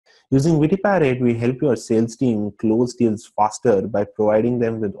Using WittyParrot, we help your sales team close deals faster by providing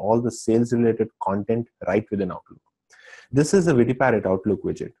them with all the sales-related content right within Outlook. This is the WittyParrot Outlook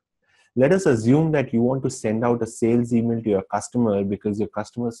widget. Let us assume that you want to send out a sales email to your customer because your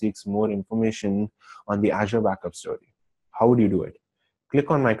customer seeks more information on the Azure backup story. How would you do it? Click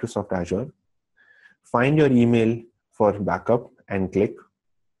on Microsoft Azure, find your email for backup and click.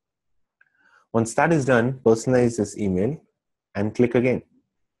 Once that is done, personalize this email and click again.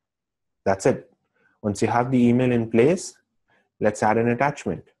 That's it. Once you have the email in place, let's add an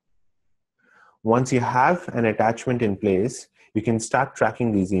attachment. Once you have an attachment in place, you can start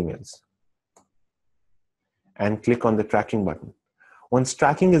tracking these emails and click on the tracking button. Once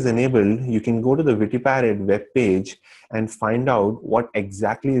tracking is enabled, you can go to the WittyParrot web page and find out what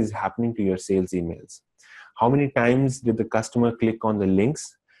exactly is happening to your sales emails. How many times did the customer click on the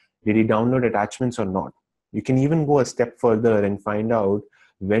links? Did he download attachments or not? You can even go a step further and find out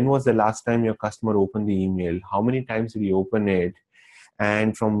when was the last time your customer opened the email, how many times did he open it,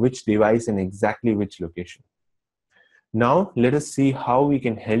 and from which device and exactly which location. Now, let us see how we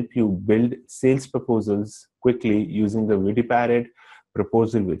can help you build sales proposals quickly using the WittyParrot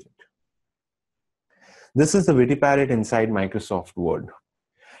proposal widget. This is the WittyParrot inside Microsoft Word.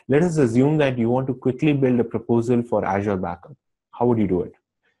 Let us assume that you want to quickly build a proposal for Azure Backup. How would you do it?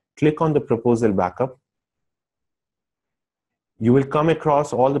 Click on the proposal backup. You will come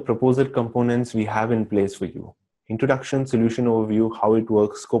across all the proposal components we have in place for you. Introduction, solution overview, how it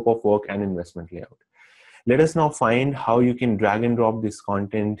works, scope of work, and investment layout. Let us now find how you can drag and drop this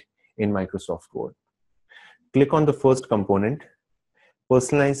content in Microsoft Word. Click on the first component,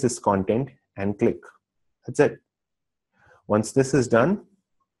 personalize this content, and click. That's it. Once this is done,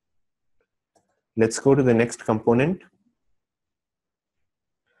 let's go to the next component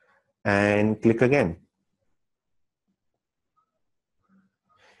and click again.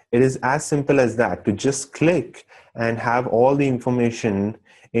 It is as simple as that, to just click and have all the information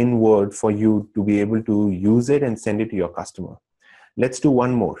in Word for you to be able to use it and send it to your customer. Let's do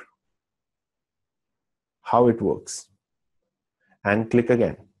one more. How it works. And click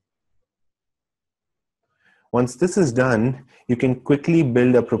again. Once this is done, you can quickly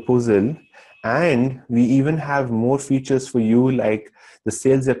build a proposal, and we even have more features for you, like the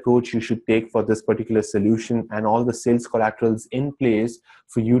sales approach you should take for this particular solution and all the sales collaterals in place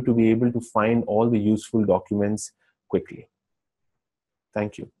for you to be able to find all the useful documents quickly.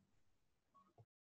 Thank you.